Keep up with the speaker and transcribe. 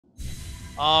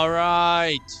All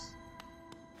right.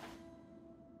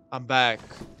 I'm back.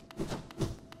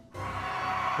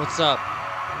 What's up?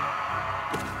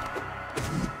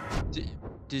 D-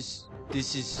 this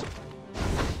is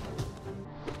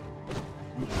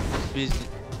business.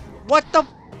 What the?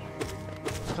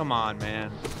 Come on,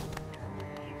 man.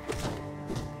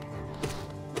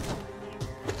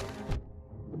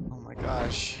 Oh my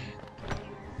gosh.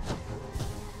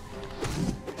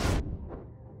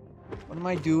 What am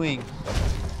I doing?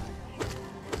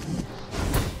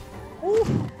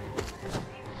 Ooh.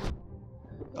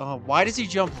 Why does he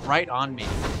jump right on me?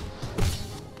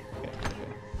 Okay, okay.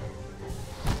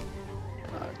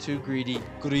 Too greedy.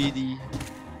 Greedy.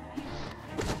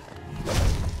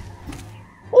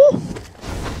 Ooh.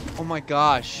 Oh my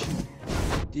gosh.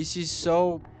 This is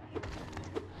so...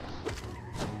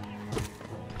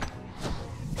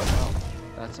 Well,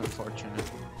 that's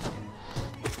unfortunate.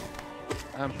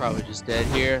 I'm probably just dead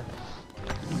here.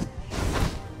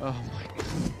 Oh my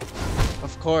god.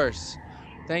 Of course.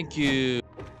 Thank you.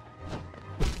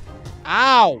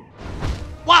 Ow!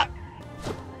 What?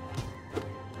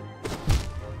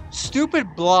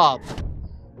 Stupid blob.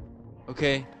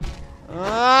 Okay.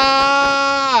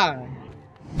 Ah!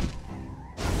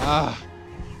 Ah.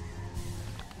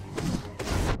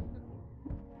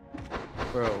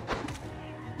 Bro.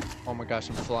 Oh my gosh,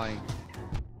 I'm flying.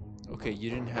 Okay, you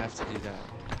didn't have to do that.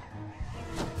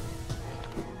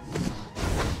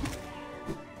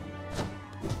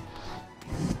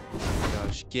 Oh my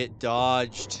gosh, get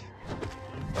dodged.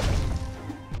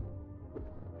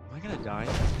 Am I gonna die?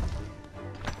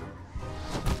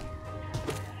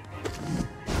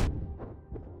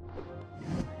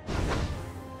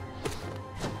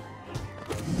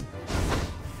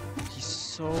 He's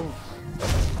so...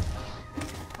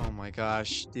 Oh my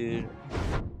gosh, dude.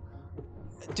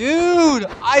 Dude,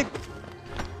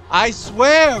 I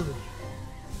swear.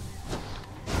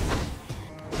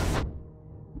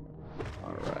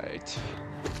 All right.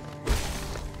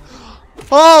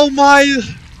 Oh my,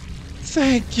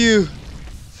 thank you.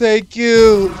 Thank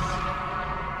you.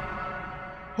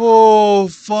 Oh,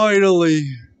 finally.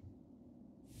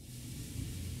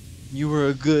 You were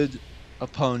a good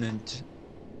opponent.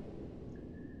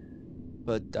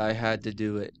 But I had to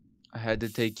do it. I had to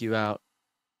take you out.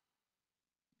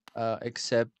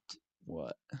 Except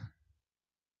what?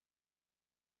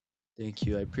 Thank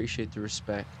you. I appreciate the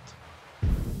respect.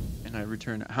 And I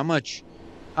return it. How much?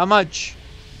 How much?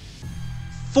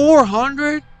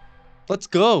 400? Let's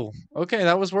go. Okay,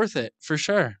 that was worth it. For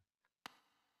sure.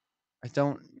 I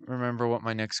don't remember what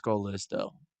my next goal is,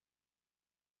 though.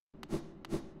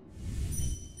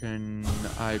 Can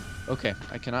I... Okay,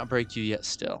 I cannot break you yet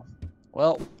still.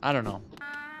 Well, I don't know.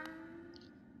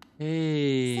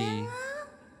 Hey.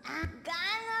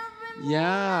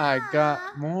 Yeah, I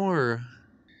got more.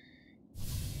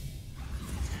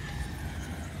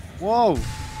 Whoa.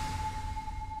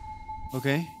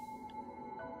 Okay.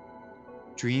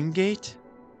 Dream gate?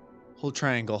 Hold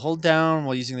triangle. Hold down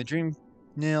while using the dream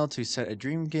nail to set a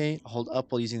dream gate. Hold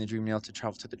up while using the dream nail to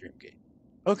travel to the dream gate.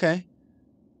 Okay.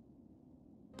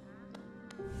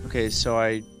 Okay, so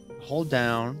I hold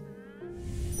down.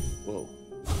 Whoa.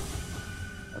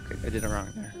 Okay, I did it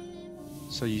wrong there.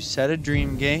 So you set a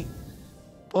dream gate.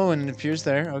 Oh, and it appears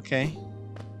there. Okay.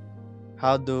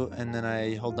 How do... And then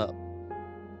I hold up.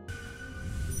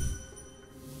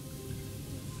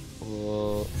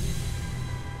 Whoa.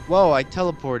 Whoa, I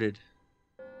teleported.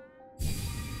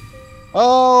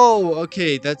 Oh,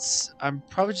 okay. That's... I'm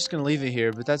probably just going to leave it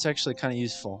here, but that's actually kind of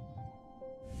useful.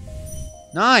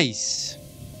 Nice!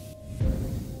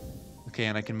 Okay,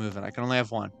 and I can move it. I can only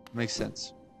have one. Makes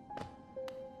sense.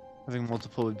 Having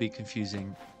multiple would be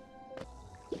confusing.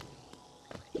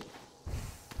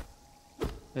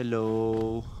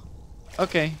 Hello.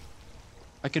 Okay.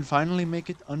 I can finally make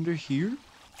it under here?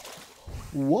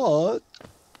 What?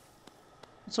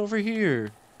 What's over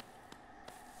here?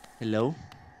 Hello?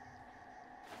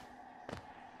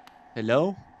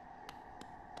 Hello?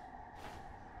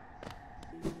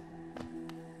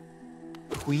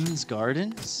 Queen's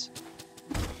Gardens?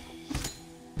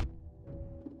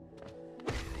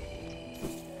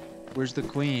 Where's the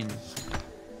queen?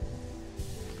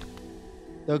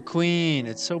 The queen!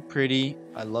 It's so pretty.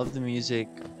 I love the music.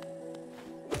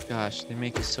 Gosh, they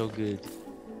make it so good.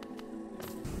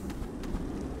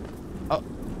 Oh,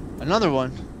 another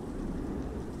one.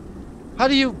 How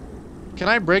do you... Can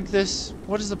I break this?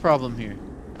 What is the problem here?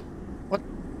 What?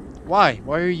 Why?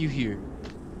 Why are you here?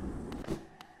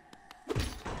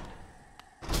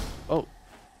 Oh.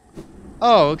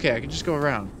 Oh, okay. I can just go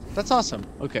around. That's awesome.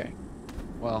 Okay.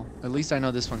 Well, at least I know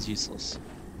this one's useless.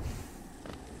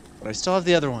 But I still have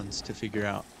the other ones to figure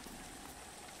out.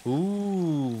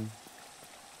 Ooh.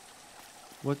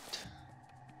 What?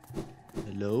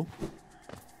 Hello?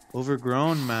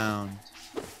 Overgrown mound.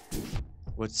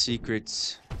 What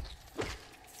secrets?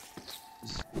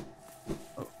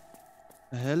 Oh.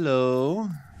 Hello?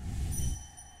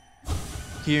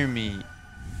 Hear me.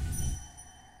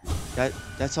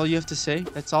 That's all you have to say?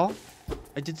 That's all?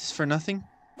 I did this for nothing?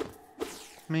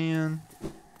 Man.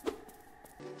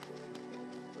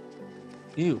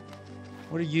 Ew.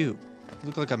 What are you? You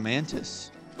look like a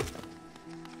mantis.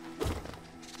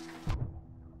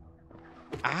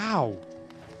 Ow!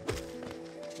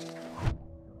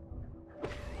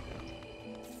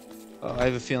 Oh, I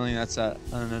have a feeling that's an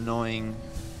annoying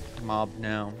mob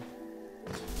now.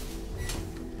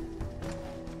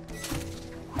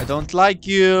 I don't like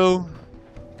you! Oh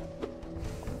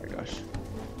my gosh.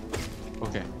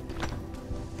 Okay.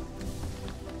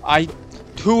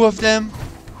 Two of them?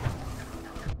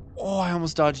 Oh, I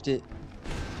almost dodged it.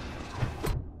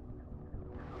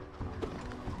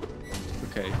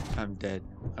 Okay, I'm dead.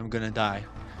 I'm gonna die.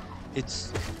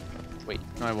 It's... Wait,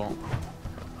 no I won't.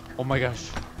 Oh my gosh.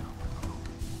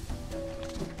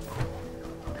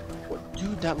 What?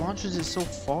 Dude, that launches it so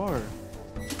far.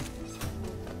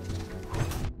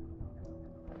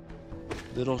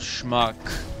 Little schmuck.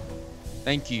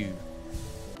 Thank you.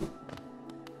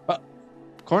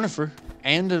 Cornifer.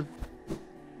 And a...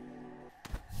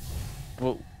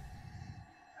 Whoa.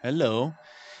 Hello.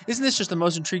 Isn't this just the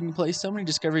most intriguing place? So many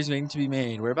discoveries waiting to be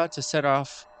made. We're about to set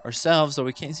off ourselves, though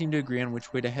we can't seem to agree on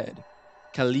which way to head.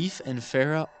 Caliph and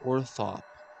Farah Orthop.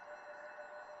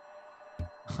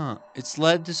 Huh. It's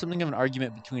led to something of an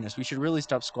argument between us. We should really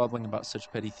stop squabbling about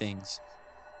such petty things.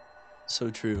 So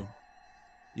true.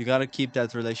 You gotta keep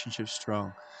that relationship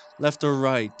strong. Left or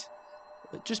right.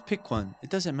 Just pick one. It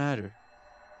doesn't matter.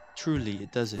 Truly,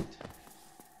 it doesn't.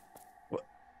 What?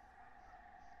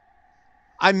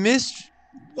 I missed...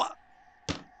 What?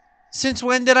 Since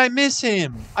when did I miss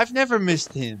him? I've never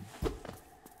missed him.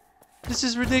 This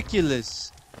is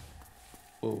ridiculous.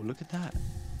 Whoa, look at that.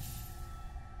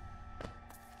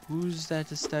 Who's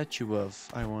that a statue of,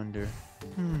 I wonder?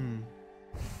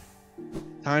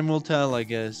 Time will tell, I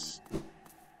guess.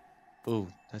 Oh,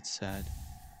 that's sad.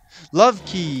 Love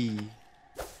key!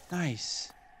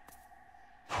 Nice.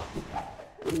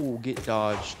 Oh, get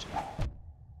dodged.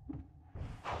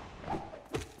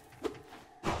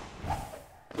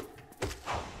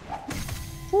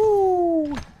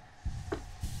 Woo!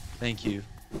 Thank you.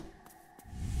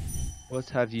 What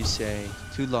have you say?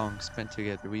 Too long spent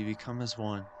together, we become as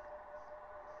one.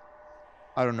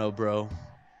 I don't know, bro.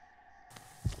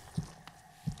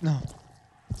 No.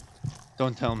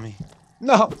 Don't tell me.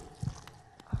 No!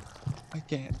 I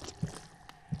can't.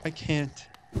 I can't.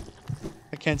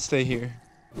 I can't stay here.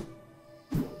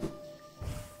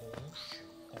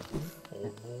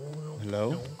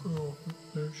 Hello?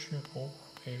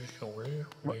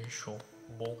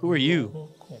 Who are you?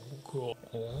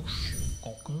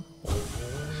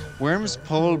 Worms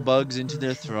pull bugs into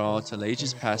their thrall till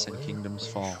ages pass and kingdoms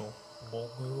fall.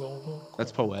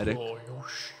 That's poetic.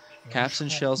 Caps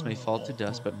and shells may fall to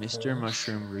dust, but Mr.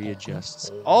 Mushroom readjusts.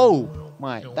 Oh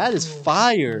my, that is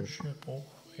fire!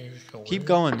 Keep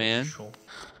going, man.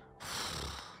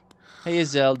 Hey,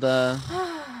 Zelda.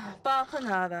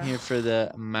 Here for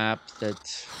the map that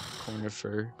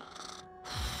Cornifer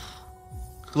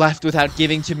left without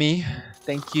giving to me.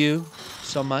 Thank you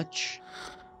so much.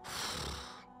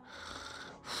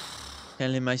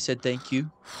 Tell him I said thank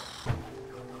you.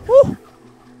 Woo!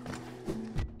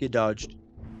 Get dodged.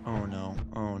 Oh no.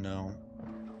 Oh no.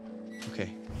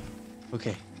 Okay.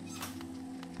 Okay.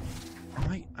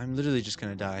 I'm literally just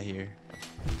gonna die here.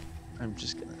 I'm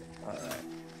just gonna... Alright.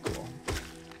 Cool.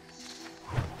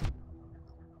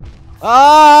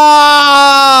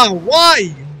 Ah!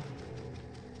 Why?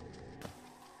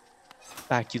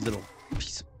 Back, you little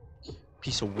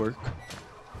piece of work.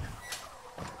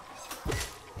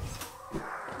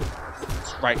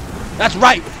 That's right. That's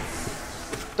right!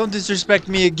 Don't disrespect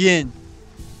me again.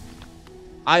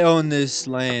 I own this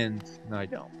land. No, I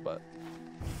don't, but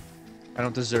I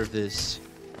don't deserve this.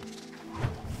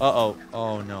 Uh-oh.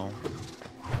 Oh, no.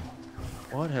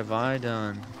 What have I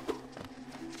done?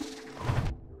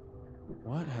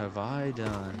 What have I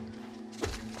done?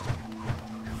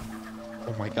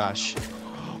 Oh my gosh.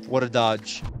 What a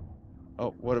dodge.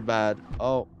 Oh, what a bad.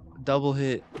 Oh, double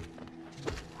hit.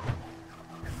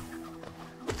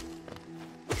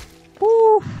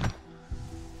 Woo!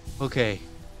 Okay.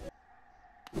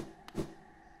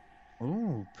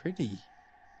 Oh, pretty.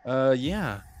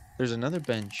 Yeah. There's another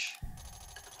bench.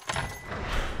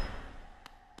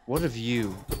 What a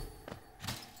view.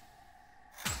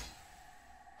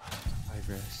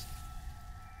 rest.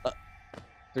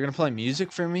 They're gonna play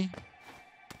music for me?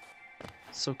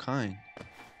 So kind.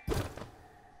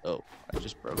 Oh, I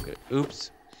just broke it.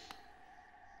 Oops.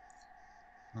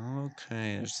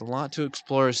 Okay, there's a lot to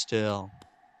explore still.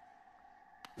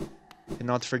 And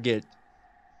not to forget.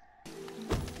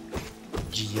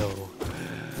 Geo.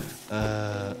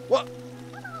 What?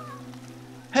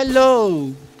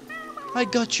 Hello! I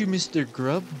got you, Mr.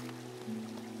 Grub.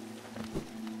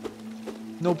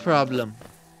 No problem.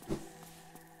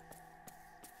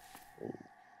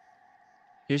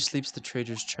 Here sleeps the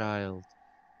trader's child.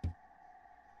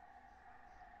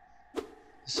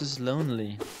 This is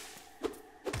lonely.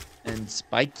 And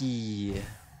spiky.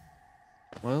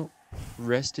 Well,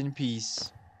 rest in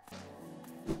peace.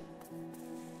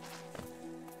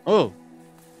 Oh!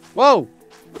 Whoa!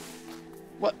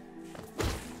 What?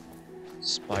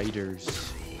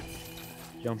 Spiders.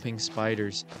 Jumping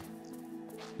spiders.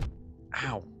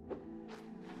 Ow.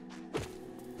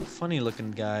 Funny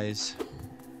looking guys.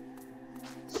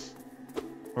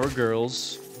 Or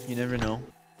girls. You never know.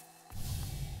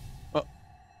 Oh.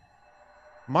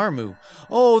 Marmu.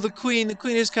 Oh, the queen. The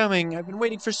queen is coming. I've been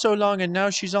waiting for so long and now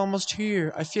she's almost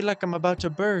here. I feel like I'm about to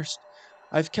burst.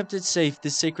 I've kept it safe,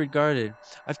 this sacred garden.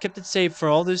 I've kept it safe for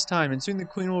all this time, and soon the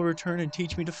queen will return and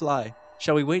teach me to fly.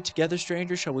 Shall we wait together,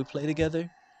 stranger? Shall we play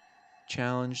together?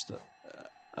 Challenge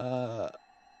the...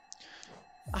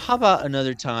 How about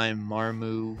another time,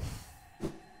 Marmu?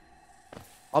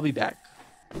 I'll be back.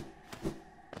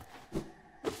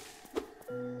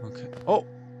 Okay. Oh!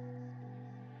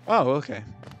 Oh, okay.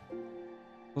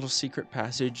 Little secret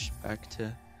passage back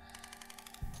to...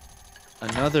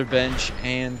 another bench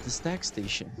and the stack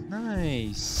station.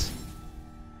 Nice.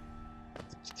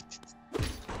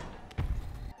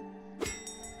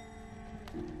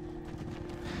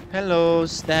 Hello,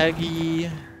 Staggy.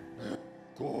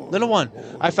 Little one,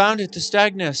 I found it, the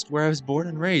stag nest where I was born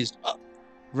and raised.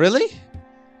 Really?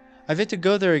 I've yet to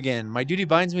go there again. My duty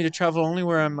binds me to travel only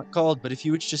where I'm called, but if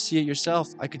you wish to see it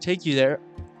yourself, I could take you there.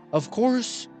 Of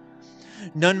course.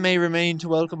 None may remain to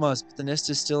welcome us, but the nest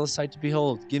is still a sight to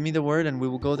behold. Give me the word and we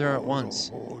will go there at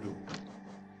once.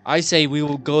 I say we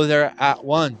will go there at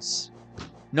once.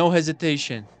 No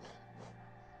hesitation.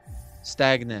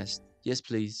 Stag nest. Yes,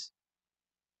 please.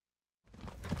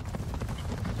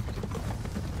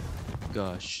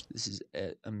 Gosh, this is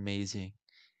amazing.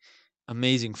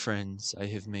 Amazing friends I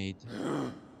have made.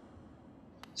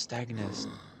 Stag nest.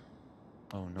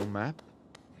 Oh, no map?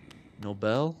 No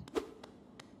bell?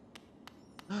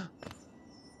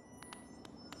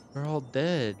 We're all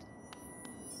dead.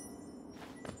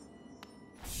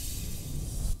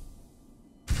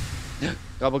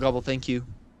 Gobble gobble, thank you.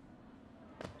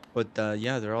 But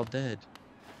yeah, they're all dead.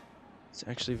 It's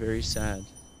actually very sad.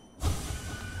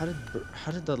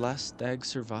 How did the last stag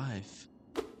survive?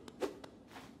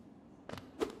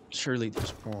 Surely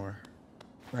there's more,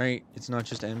 right? It's not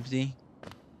just empty.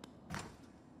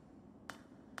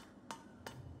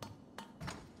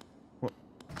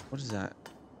 What is that?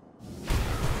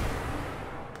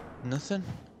 Nothing?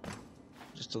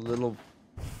 Just a little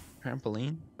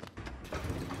trampoline?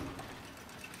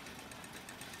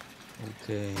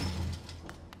 Okay.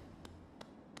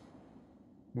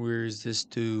 Where is this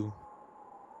to?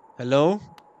 Hello?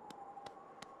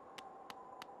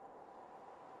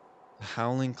 The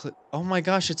Howling Cliff. Oh my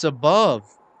gosh, it's above!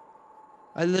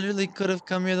 I literally could have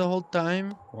come here the whole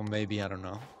time. Well, maybe, I don't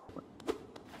know.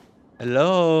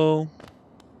 Hello?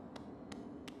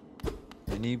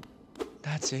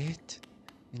 That's it?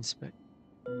 Inspect.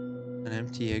 An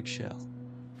empty eggshell.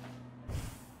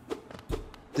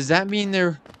 Does that mean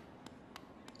they're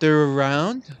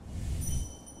around?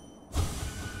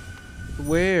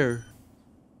 Where?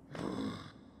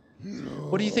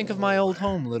 What do you think of my old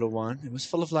home, little one? It was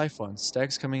full of life once.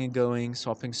 Stags coming and going,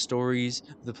 swapping stories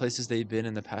of the places they'd been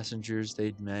and the passengers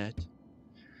they'd met.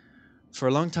 For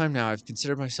a long time now, I've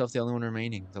considered myself the only one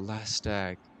remaining, the last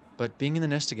stag. But being in the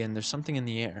nest again, there's something in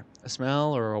the air. A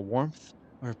smell or a warmth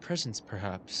or a presence,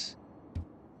 perhaps.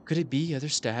 Could it be other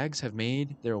stags have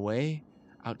made their way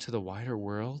out to the wider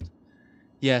world?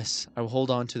 Yes, I will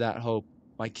hold on to that hope.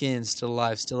 My kin, still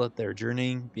alive, still out there,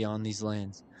 journeying beyond these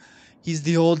lands. He's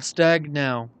the old stag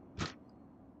now.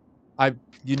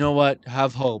 You know what?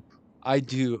 Have hope. I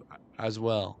do as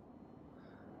well.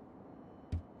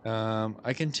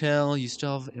 I can tell you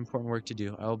still have important work to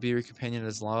do. I will be your companion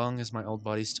as long as my old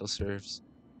body still serves.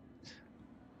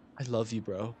 I love you,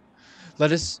 bro.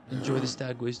 Let us enjoy the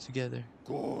stagways together.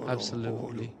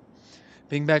 Absolutely.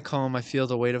 Being back home, I feel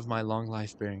the weight of my long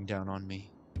life bearing down on me.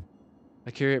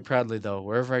 I carry it proudly, though.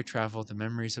 Wherever I travel, the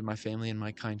memories of my family and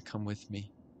my kind come with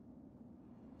me.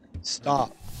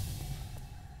 Stop.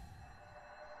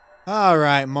 All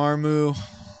right, Marmu.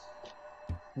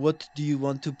 What do you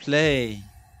want to play?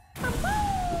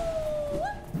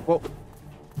 Whoa.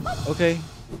 Okay.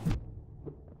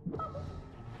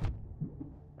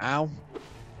 Ow.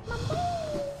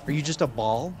 Are you just a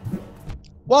ball?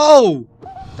 Whoa!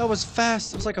 That was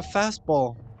fast. It was like a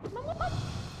fastball.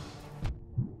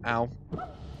 Ow.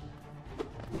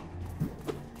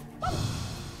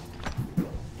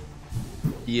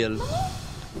 Heal.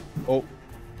 Oh.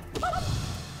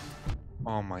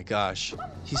 Oh my gosh.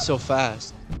 He's so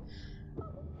fast.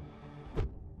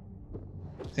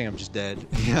 I think I'm just dead.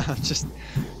 Yeah, I'm just...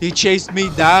 He chased me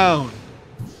down.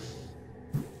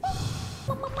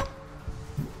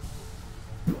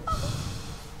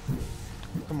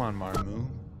 Come on, Marmu.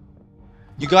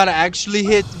 You gotta actually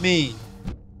hit me.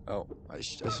 Oh, I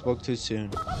spoke too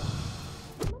soon.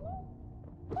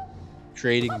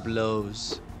 Trading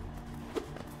blows.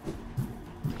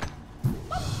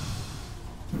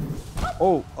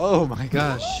 Oh my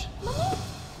gosh.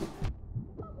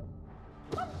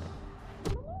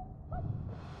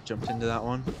 Jumped into that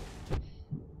one.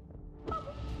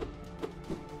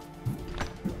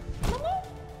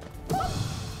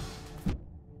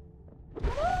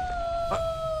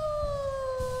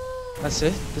 That's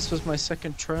it? This was my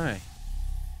second try.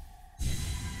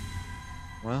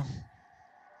 Well.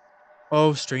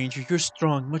 Oh, stranger, you're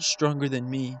strong. Much stronger than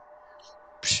me.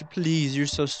 Please, you're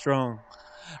so strong.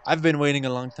 I've been waiting a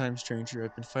long time, stranger.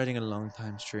 I've been fighting a long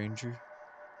time, stranger.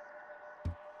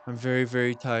 I'm very,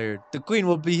 very tired. The queen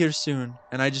will be here soon,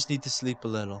 and I just need to sleep a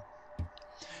little.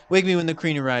 Wake me when the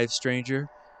queen arrives, stranger.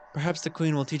 Perhaps the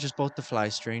queen will teach us both to fly,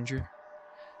 stranger.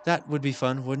 That would be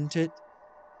fun, wouldn't it?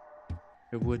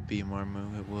 It would be,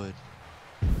 Marmu, it would.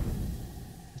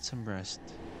 Get some rest.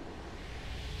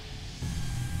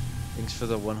 Thanks for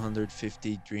the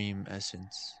 150 dream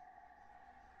essence.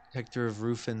 Protector of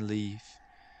roof and leaf.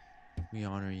 We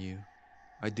honor you.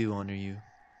 I do honor you.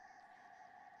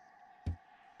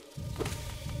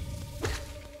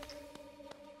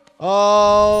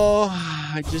 Oh,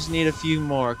 I just need a few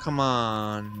more. Come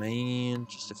on, man.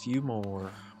 Just a few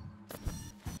more.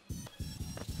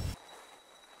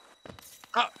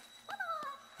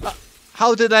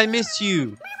 How did I miss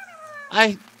you?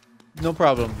 No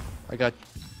problem. I got...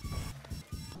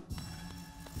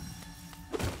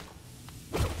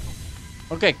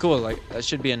 Okay, cool. Like, that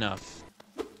should be enough.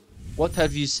 What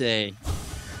have you say?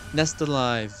 Nest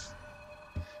alive.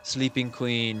 Sleeping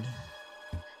queen.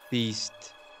 Beast.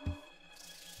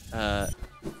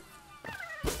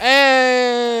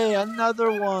 Hey!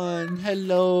 Another one!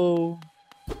 Hello!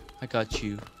 I got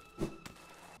you.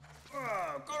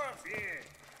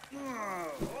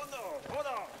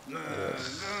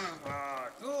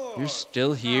 You're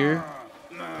still here?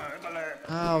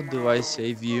 How do I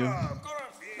save you?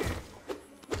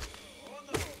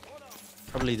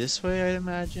 Probably this way, I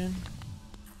imagine.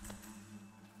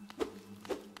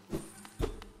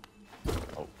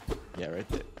 Oh, yeah, right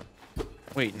there.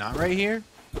 Wait, not right here?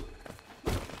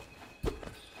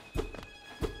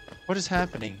 What is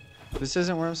happening? This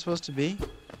isn't where I'm supposed to be?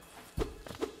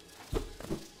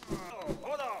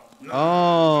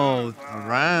 Oh,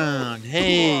 around.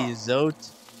 Hey,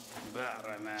 Zote.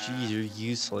 Jeez, you're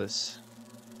useless.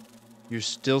 You're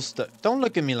still stuck. Don't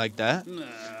look at me like that.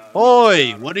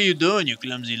 Oi, what are you doing, you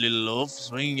clumsy little oaf?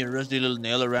 Swinging your rusty little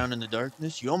nail around in the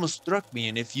darkness? You almost struck me,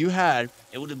 and if you had,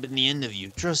 it would have been the end of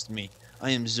you. Trust me,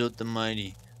 I am Zote the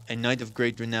Mighty, a knight of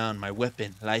great renown. My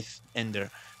weapon, Life Ender,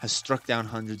 has struck down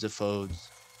hundreds of foes.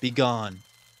 Be gone.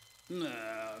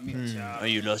 Are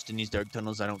you lost in these dark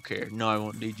tunnels? I don't care. No, I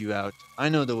won't lead you out. I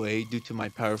know the way due to my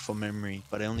powerful memory,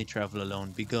 but I only travel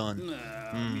alone. Be gone.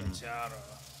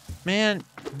 Man,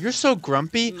 you're so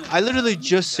grumpy. I literally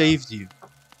just saved you.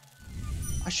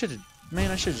 I should have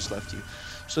just left you.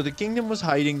 So the kingdom was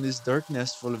hiding this dark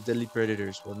nest full of deadly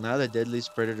predators. Well, now the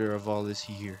deadliest predator of all is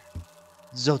here.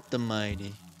 Zote the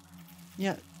Mighty.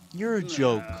 Yeah, you're a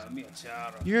joke.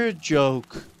 You're a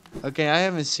joke. Okay, I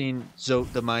haven't seen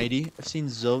Zote the Mighty. I've seen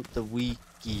Zote the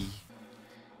Wiki.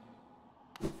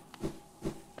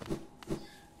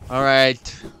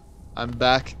 Alright. I'm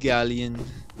back, Galleon.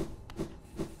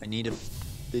 I need a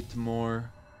bit more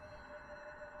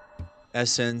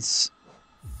essence.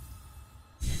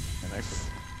 And I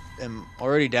am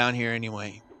already down here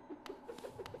anyway.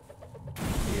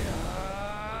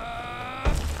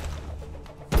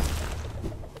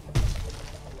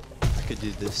 I could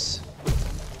do this.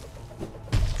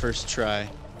 First try.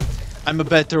 I'm a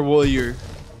better warrior.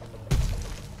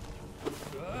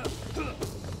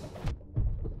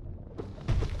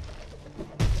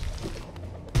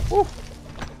 Woo.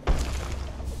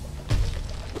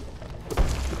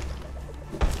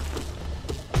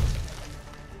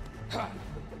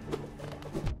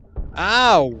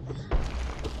 Ow!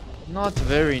 Not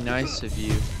very nice of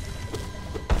you.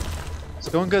 It's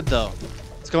going good though.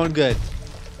 It's going good.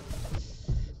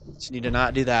 Just need to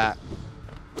not do that.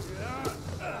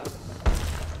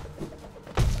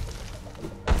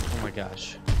 Oh my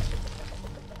gosh.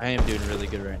 I am doing really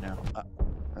good right now.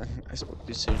 I spoke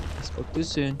too soon. I spoke too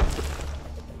soon.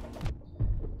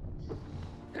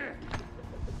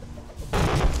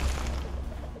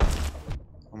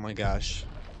 Oh my gosh.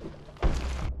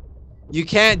 You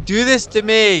can't do this to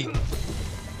me!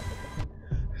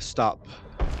 Stop.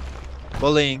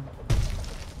 Bullying.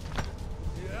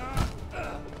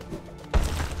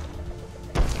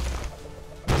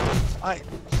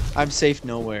 I'm safe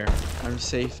nowhere. I'm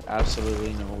safe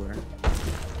absolutely nowhere.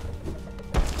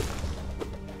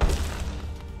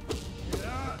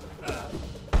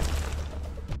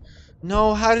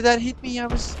 No, how did that hit me?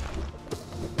 This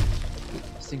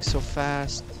thing's so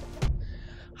fast.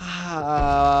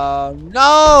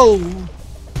 No!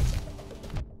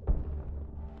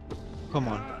 Come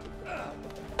on.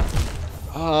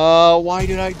 Why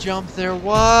did I jump there?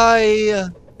 Why?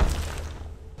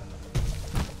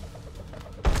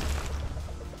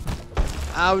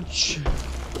 Ouch.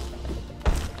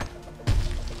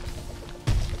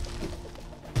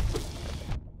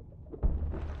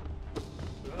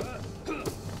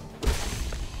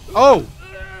 Oh!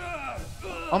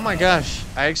 Oh my gosh,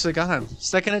 I actually got him.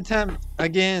 Second attempt,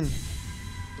 again.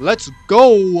 Let's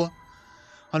go!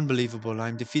 Unbelievable,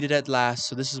 I'm defeated at last,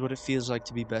 so this is what it feels like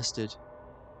to be bested.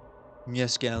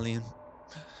 Yes, Galleon.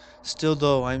 Still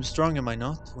though, I am strong, am I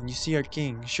not? When you see our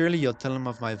king, surely you'll tell him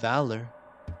of my valor.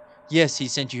 Yes, he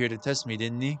sent you here to test me,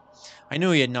 didn't he? I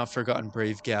knew he had not forgotten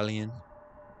brave Galleon.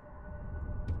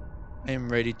 I am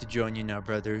ready to join you now,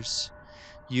 brothers.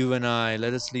 You and I,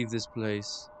 let us leave this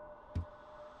place.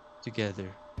 Together.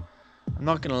 I'm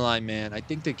not gonna lie, man. I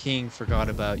think the king forgot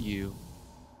about you.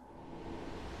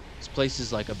 This place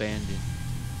is like abandoned.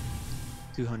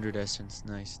 200 essence,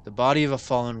 nice. The body of a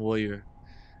fallen warrior.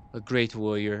 A great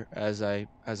warrior, as I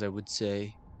would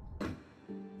say.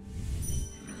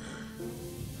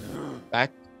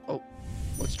 Back. Oh,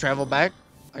 let's travel back.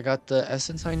 I got the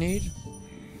essence I need.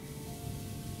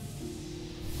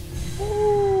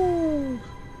 Ooh.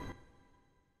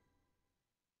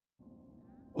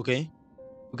 Okay.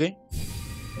 Okay.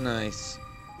 Nice.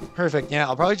 Perfect. Yeah,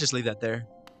 I'll probably just leave that there.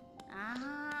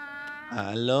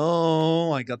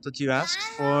 Hello. I got what you asked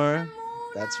for.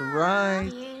 That's right.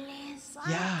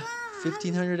 Yeah.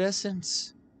 1500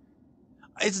 essence.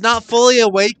 It's not fully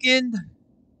awakened.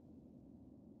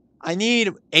 I need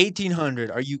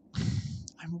 1800. Are you...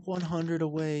 I'm 100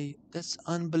 away. That's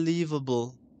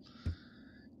unbelievable.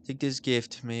 Take this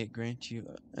gift. May it grant you...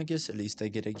 I guess at least I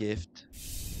get a gift.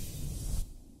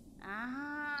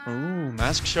 Ooh,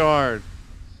 mask shard.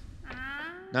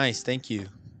 Nice, thank you.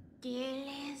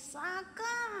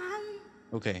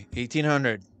 Okay,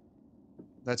 1800.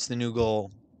 That's the new goal.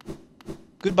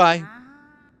 Goodbye.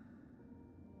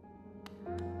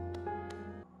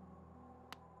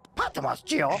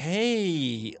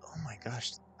 Hey! Oh my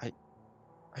gosh, I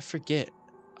forget.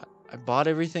 I bought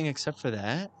everything except for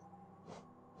that.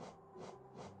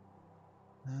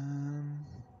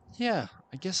 Yeah,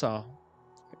 I guess I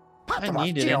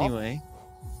need it anyway.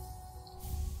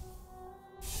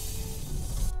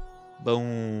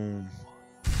 Boom.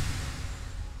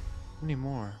 How many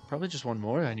more? Probably just one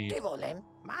more I need.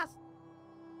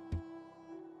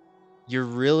 You're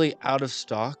really out of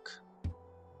stock?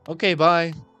 Okay,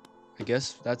 bye. I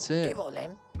guess that's it.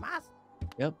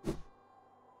 Yep.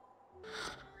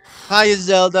 Hi,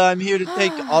 Zelda. I'm here to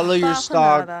take all of your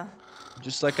stock.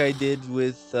 Just like I did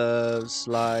with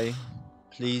Sly.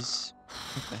 Please.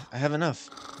 Okay, I have enough.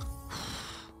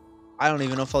 I don't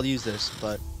even know if I'll use this,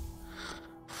 but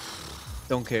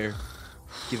don't care.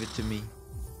 Give it to me.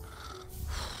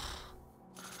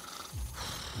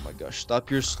 Oh my gosh, stop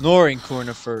your snoring,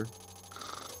 Cornifer.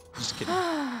 Just kidding.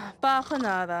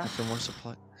 After more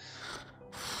supply.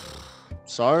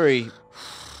 Sorry.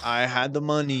 I had the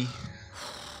money.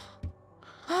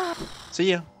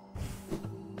 See ya.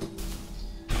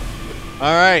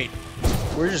 Alright.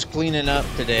 We're just cleaning up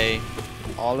today.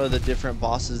 All of the different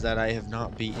bosses that I have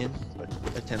not beaten, but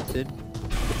attempted.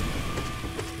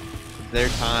 Their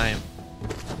time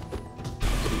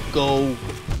to go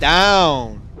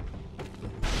down.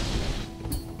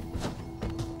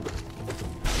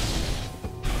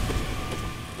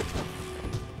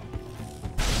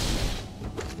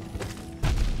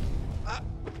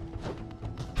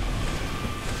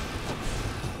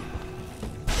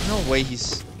 No way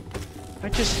he's... I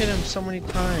just hit him so many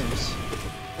times.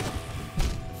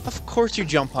 Of course you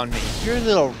jump on me. You're a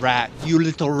little rat. You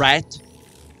little rat.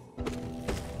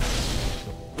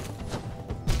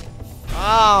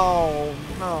 Oh,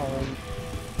 no.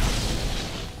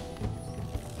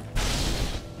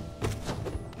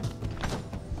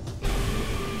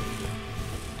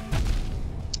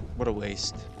 What a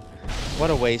waste. What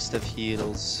a waste of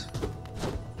heals.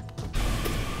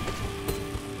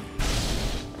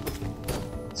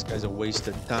 This guy's a waste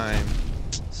of time.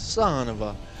 Son of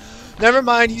a... Never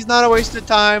mind, he's not a waste of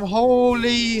time.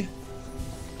 Holy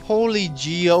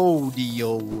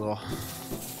G-O-D-O.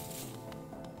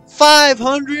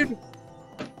 500?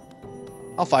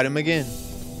 I'll fight him again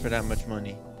for that much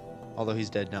money. Although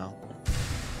he's dead now.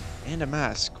 And a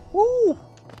mask. Woo!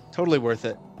 Totally worth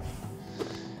it.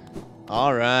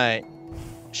 Alright.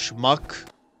 Schmuck.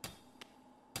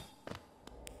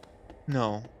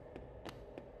 No.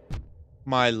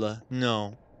 Mila,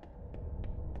 no.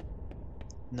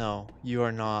 No, you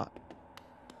are not.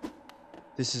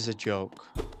 This is a joke.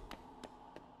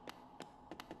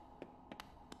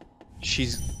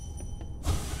 She's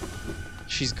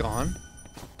gone?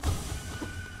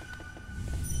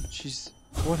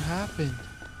 What happened?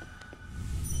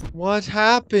 What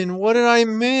happened? What did I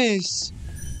miss?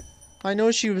 I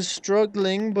know she was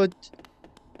struggling, but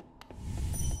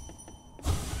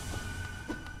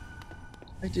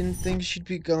I didn't think she'd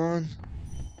be gone.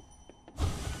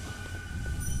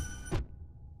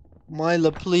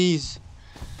 Mila, please.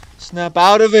 Snap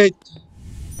out of it.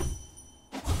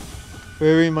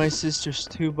 Bury my sister's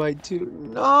 2x2.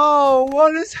 No!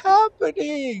 What is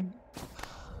happening?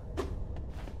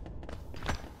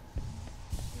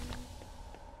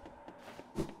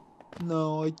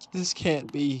 No, this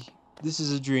can't be. This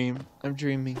is a dream. I'm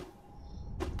dreaming.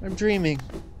 I'm dreaming.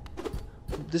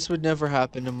 This would never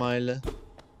happen to Mila.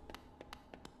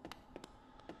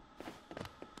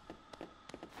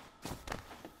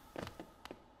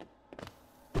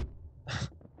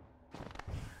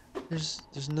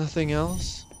 There's nothing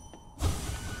else?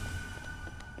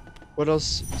 What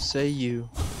else say you?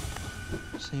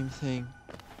 Same thing.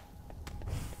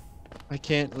 I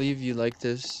can't leave you like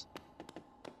this.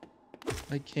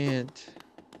 I can't.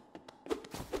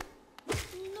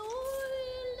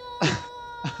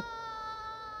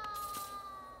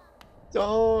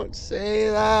 Don't say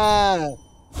that.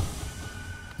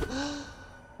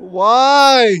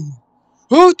 Why?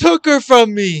 Who took her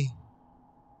from me?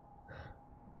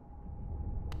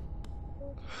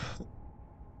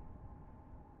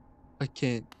 I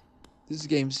can't. This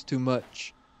game's too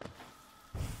much.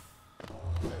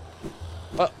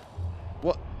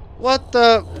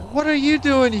 What are you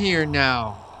doing here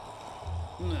now?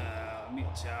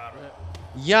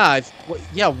 Yeah,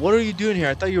 what are you doing here?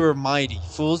 I thought you were mighty.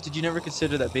 Fools, did you never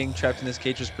consider that being trapped in this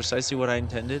cage was precisely what I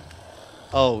intended?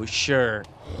 Oh, sure.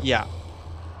 Yeah.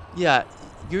 Yeah,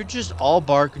 you're just all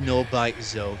bark, no bite,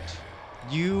 Zote.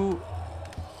 You're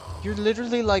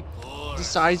literally like the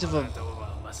size of a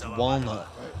walnut.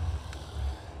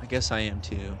 I guess I am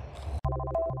too.